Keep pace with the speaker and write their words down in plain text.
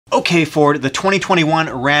Okay, Ford, the 2021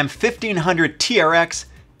 Ram 1500 TRX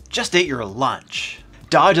just ate your lunch.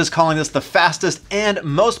 Dodge is calling this the fastest and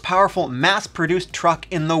most powerful mass-produced truck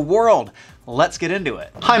in the world. Let's get into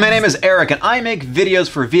it. Hi, my name is Eric and I make videos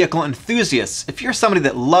for vehicle enthusiasts. If you're somebody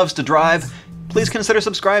that loves to drive, please consider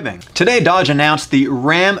subscribing. Today, Dodge announced the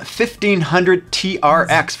Ram 1500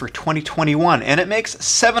 TRX for 2021, and it makes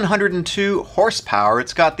 702 horsepower.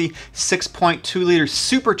 It's got the 6.2-liter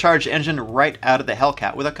supercharged engine right out of the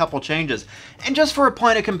Hellcat with a couple changes. And just for a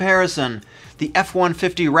point of comparison, the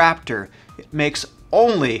F-150 Raptor, it makes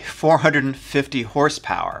only 450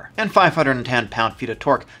 horsepower and 510 pound-feet of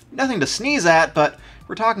torque. Nothing to sneeze at, but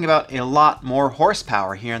we're talking about a lot more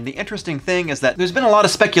horsepower here. And the interesting thing is that there's been a lot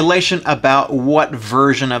of speculation about what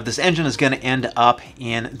version of this engine is going to end up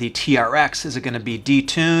in the TRX. Is it going to be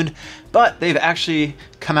detuned? But they've actually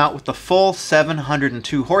come out with the full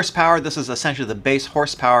 702 horsepower. This is essentially the base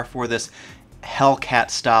horsepower for this Hellcat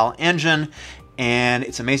style engine. And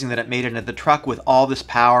it's amazing that it made it into the truck with all this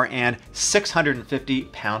power and 650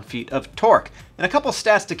 pound-feet of torque. And a couple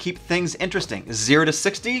stats to keep things interesting. 0 to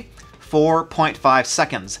 60, 4.5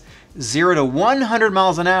 seconds. 0 to 100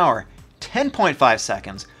 miles an hour, 10.5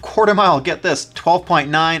 seconds. Quarter mile, get this,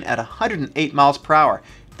 12.9 at 108 miles per hour.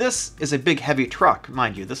 This is a big, heavy truck,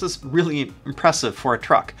 mind you. This is really impressive for a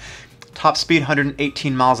truck. Top speed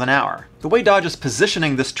 118 miles an hour. The way Dodge is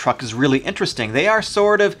positioning this truck is really interesting. They are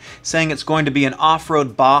sort of saying it's going to be an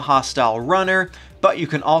off-road Baja style runner, but you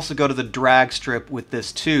can also go to the drag strip with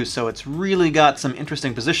this too. So it's really got some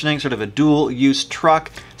interesting positioning, sort of a dual use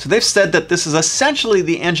truck. So they've said that this is essentially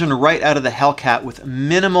the engine right out of the Hellcat with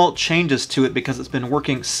minimal changes to it because it's been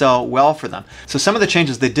working so well for them. So some of the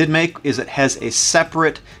changes they did make is it has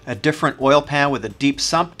a different oil pan with a deep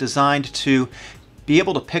sump designed to be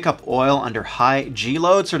able to pick up oil under high G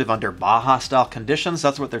load, sort of under Baja style conditions.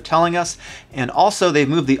 That's what they're telling us. And also they've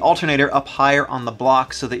moved the alternator up higher on the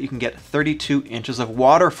block so that you can get 32 inches of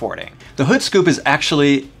water fording. The hood scoop is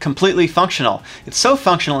actually completely functional. It's so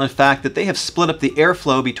functional, in fact, that they have split up the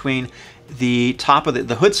airflow between the top of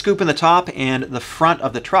the hood scoop in the top and the front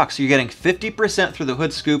of the truck. So you're getting 50% through the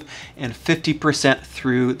hood scoop and 50%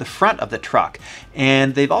 through the front of the truck.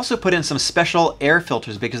 And they've also put in some special air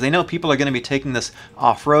filters because they know people are going to be taking this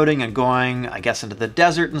off-roading and going, I guess, into the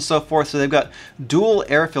desert and so forth. So they've got dual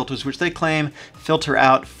air filters, which they claim filter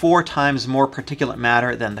out 4 times more particulate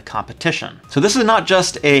matter than the competition. So this is not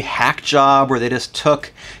just a hack job where they just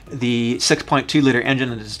took the 6.2-liter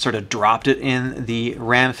engine and just sort of dropped it in the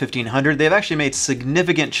Ram 1500. They've actually made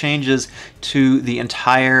significant changes to the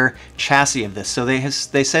entire chassis of this. So they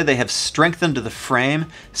say they have strengthened the frame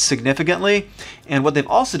significantly. And what they've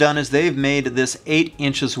also done is they've made this 8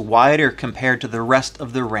 inches wider compared to the rest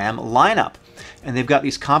of the Ram lineup. And they've got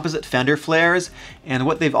these composite fender flares. And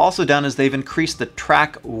what they've also done is they've increased the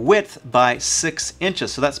track width by 6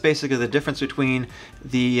 inches. So that's basically the difference between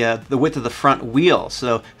the width of the front wheel.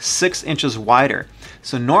 So 6 inches wider.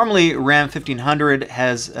 So normally Ram 1500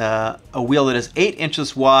 has a wheel that is 8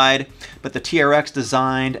 inches wide, but the TRX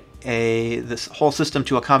designed this whole system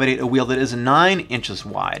to accommodate a wheel that is 9 inches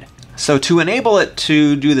wide. So to enable it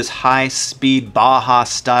to do this high-speed Baja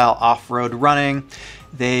style off-road running,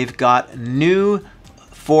 they've got new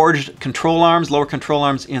forged control arms, lower control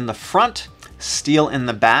arms in the front, steel in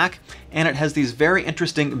the back, and it has these very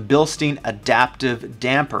interesting Bilstein adaptive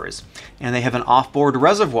dampers. And they have an off-board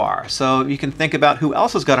reservoir. So you can think about who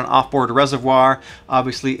else has got an off-board reservoir.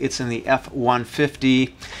 Obviously, it's in the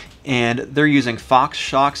F-150, and they're using Fox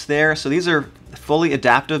shocks there. So these are fully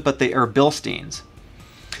adaptive, but they are Bilsteins.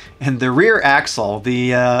 And the rear axle,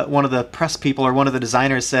 one of the press people or one of the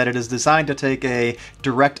designers said it is designed to take a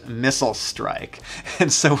direct missile strike.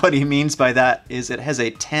 And so what he means by that is it has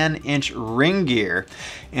a 10-inch ring gear,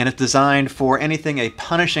 and it's designed for anything a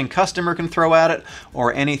punishing customer can throw at it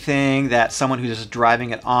or anything that someone who's just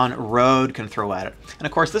driving it on road can throw at it. And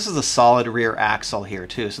of course, this is a solid rear axle here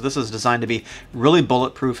too. So this is designed to be really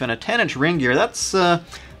bulletproof, and a 10-inch ring gear, that's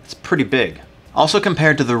pretty big. Also,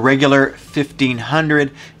 compared to the regular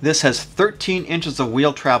 1500, this has 13 inches of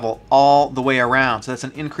wheel travel all the way around. So that's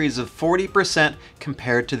an increase of 40%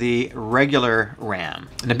 compared to the regular Ram.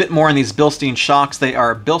 And a bit more on these Bilstein shocks. They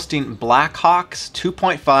are Bilstein Black Hawks,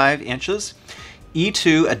 2.5 inches.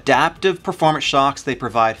 E2 adaptive performance shocks. They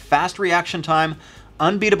provide fast reaction time,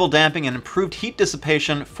 unbeatable damping, and improved heat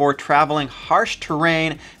dissipation for traveling harsh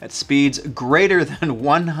terrain at speeds greater than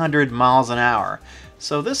 100 miles an hour.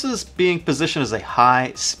 So this is being positioned as a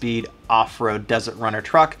high-speed off-road desert runner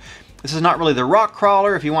truck. This is not really the rock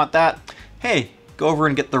crawler. If you want that, hey, go over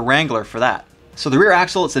and get the Wrangler for that. So the rear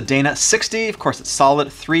axle, it's a Dana 60. Of course, it's solid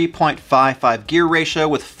 3.55 gear ratio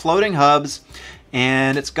with floating hubs.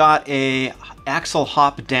 and it's got a axle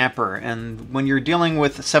hop damper. And when you're dealing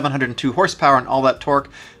with 702 horsepower and all that torque,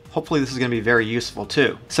 hopefully this is going to be very useful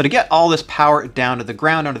too. So to get all this power down to the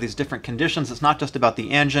ground under these different conditions, it's not just about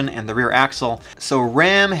the engine and the rear axle. So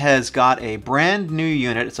Ram has got a brand new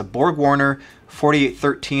unit. It's a Borg-Warner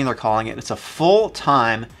 4813, they're calling it. It's a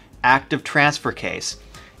full-time active transfer case,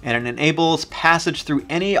 and it enables passage through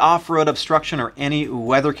any off-road obstruction or any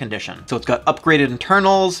weather condition. So it's got upgraded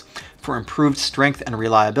internals for improved strength and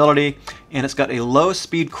reliability, and it's got a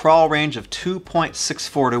low-speed crawl range of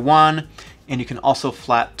 2.64 to 1, and you can also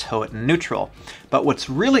flat tow it in neutral. But what's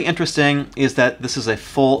really interesting is that this is a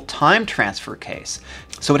full time transfer case.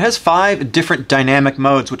 So it has 5 different dynamic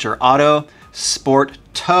modes, which are auto, sport,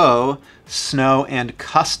 tow, snow, and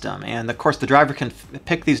custom. And of course the driver can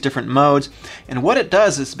pick these different modes. And what it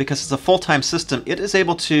does is, because it's a full-time system, it is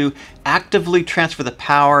able to actively transfer the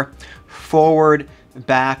power forward,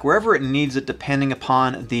 back, wherever it needs it, depending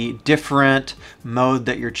upon the different mode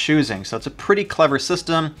that you're choosing. So it's a pretty clever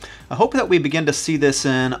system. I hope that we begin to see this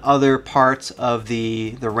in other parts of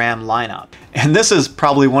the Ram lineup. And this is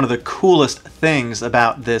probably one of the coolest things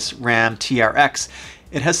about this Ram TRX.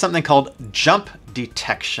 It has something called jump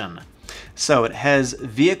detection. So it has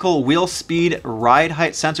vehicle wheel speed, ride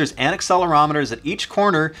height sensors, and accelerometers at each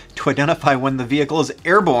corner to identify when the vehicle is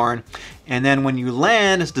airborne. And then when you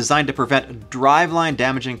land, it's designed to prevent driveline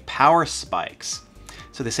damaging power spikes.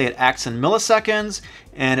 So they say it acts in milliseconds,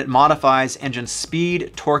 and it modifies engine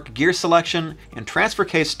speed, torque, gear selection, and transfer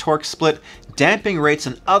case torque split, damping rates,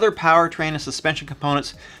 and other powertrain and suspension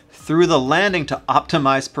components through the landing to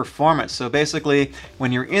optimize performance. So basically,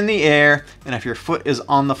 when you're in the air and if your foot is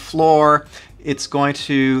on the floor, it's going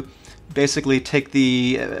to basically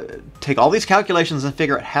take all these calculations and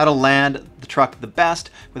figure out how to land the truck the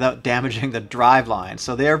best without damaging the driveline.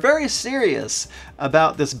 So they are very serious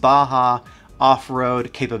about this Baja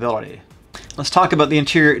off-road capability. Let's talk about the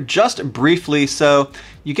interior just briefly. So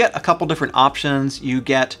you get a couple different options. You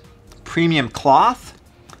get premium cloth,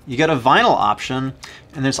 you get a vinyl option,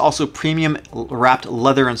 and there's also premium wrapped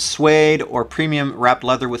leather and suede, or premium wrapped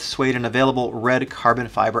leather with suede and available red carbon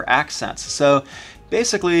fiber accents. So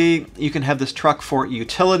basically, you can have this truck for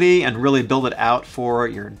utility and really build it out for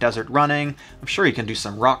your desert running. I'm sure you can do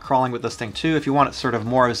some rock crawling with this thing too. If you want it sort of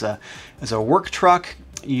more as a work truck,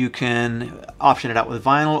 you can option it out with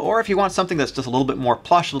vinyl. Or if you want something that's just a little bit more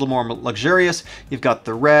plush, a little more luxurious, you've got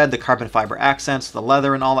the red, the carbon fiber accents, the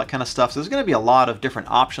leather, and all that kind of stuff. So there's going to be a lot of different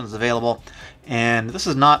options available. And this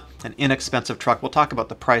is not an inexpensive truck. We'll talk about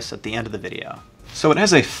the price at the end of the video. So it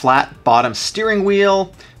has a flat bottom steering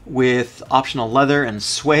wheel with optional leather and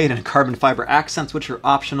suede and carbon fiber accents, which are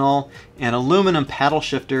optional, and aluminum paddle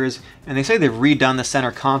shifters. And they say they've redone the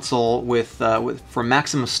center console for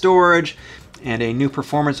maximum storage, and a new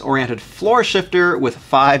performance-oriented floor shifter with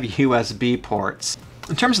 5 USB ports.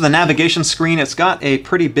 In terms of the navigation screen, it's got a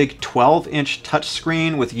pretty big 12-inch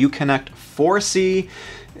touchscreen with Uconnect 4C.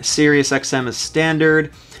 Sirius XM is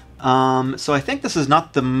standard. So I think this is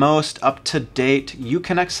not the most up-to-date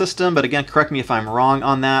Uconnect system, but again, correct me if I'm wrong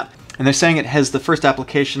on that. And they're saying it has the first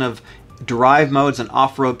application of drive modes and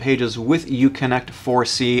off-road pages with Uconnect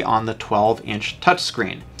 4C on the 12-inch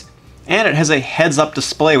touchscreen. And it has a heads-up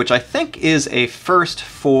display, which I think is a first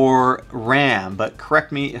for Ram, but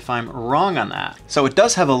correct me if I'm wrong on that. So it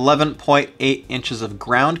does have 11.8 inches of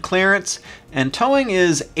ground clearance, and towing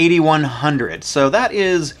is 8,100. So that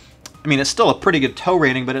is, I mean, it's still a pretty good tow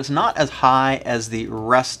rating, but it's not as high as the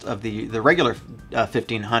rest of the regular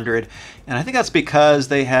 1,500. And I think that's because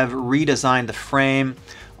they have redesigned the frame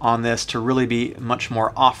on this to really be much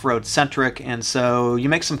more off-road centric, and so you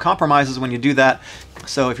make some compromises when you do that.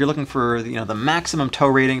 So if you're looking for the maximum tow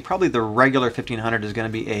rating, probably the regular 1500 is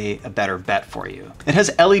going to be a better bet for you. It has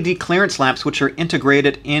LED clearance lamps which are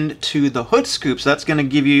integrated into the hood scoop, so that's going to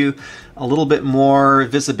give you a little bit more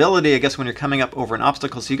visibility, I guess, when you're coming up over an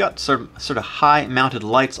obstacle. So you got sort of high mounted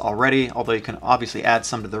lights already, although you can obviously add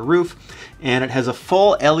some to the roof. And it has a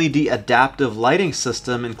full LED adaptive lighting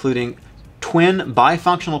system, including twin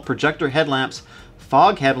bifunctional projector headlamps,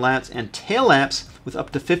 fog headlamps, and tail lamps with up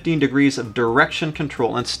to 15 degrees of direction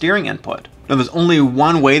control and steering input. Now there's only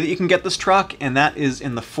one way that you can get this truck, and that is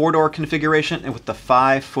in the 4-door configuration and with the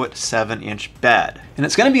 5'7" bed. And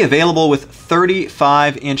it's going to be available with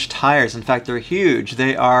 35-inch tires. In fact, they're huge.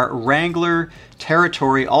 They are Wrangler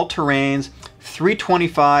Territory all-terrains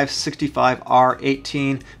 325/65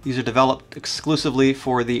 R18. These are developed exclusively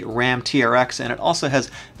for the Ram TRX, and it also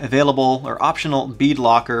has available or optional bead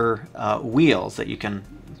locker wheels that you can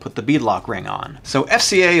put the beadlock ring on. So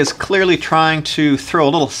FCA is clearly trying to throw a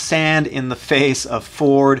little sand in the face of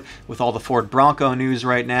Ford with all the Ford Bronco news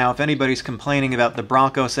right now. If anybody's complaining about the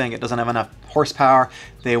Bronco saying it doesn't have enough horsepower,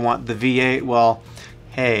 they want the V8, well,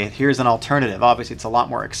 hey, here's an alternative. Obviously, it's a lot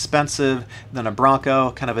more expensive than a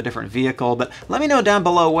Bronco, kind of a different vehicle, but let me know down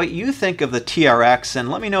below what you think of the TRX, and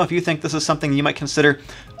let me know if you think this is something you might consider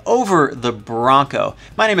over the Bronco.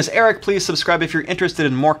 My name is Eric. Please subscribe if you're interested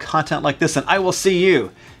in more content like this, and I will see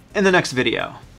you in the next video.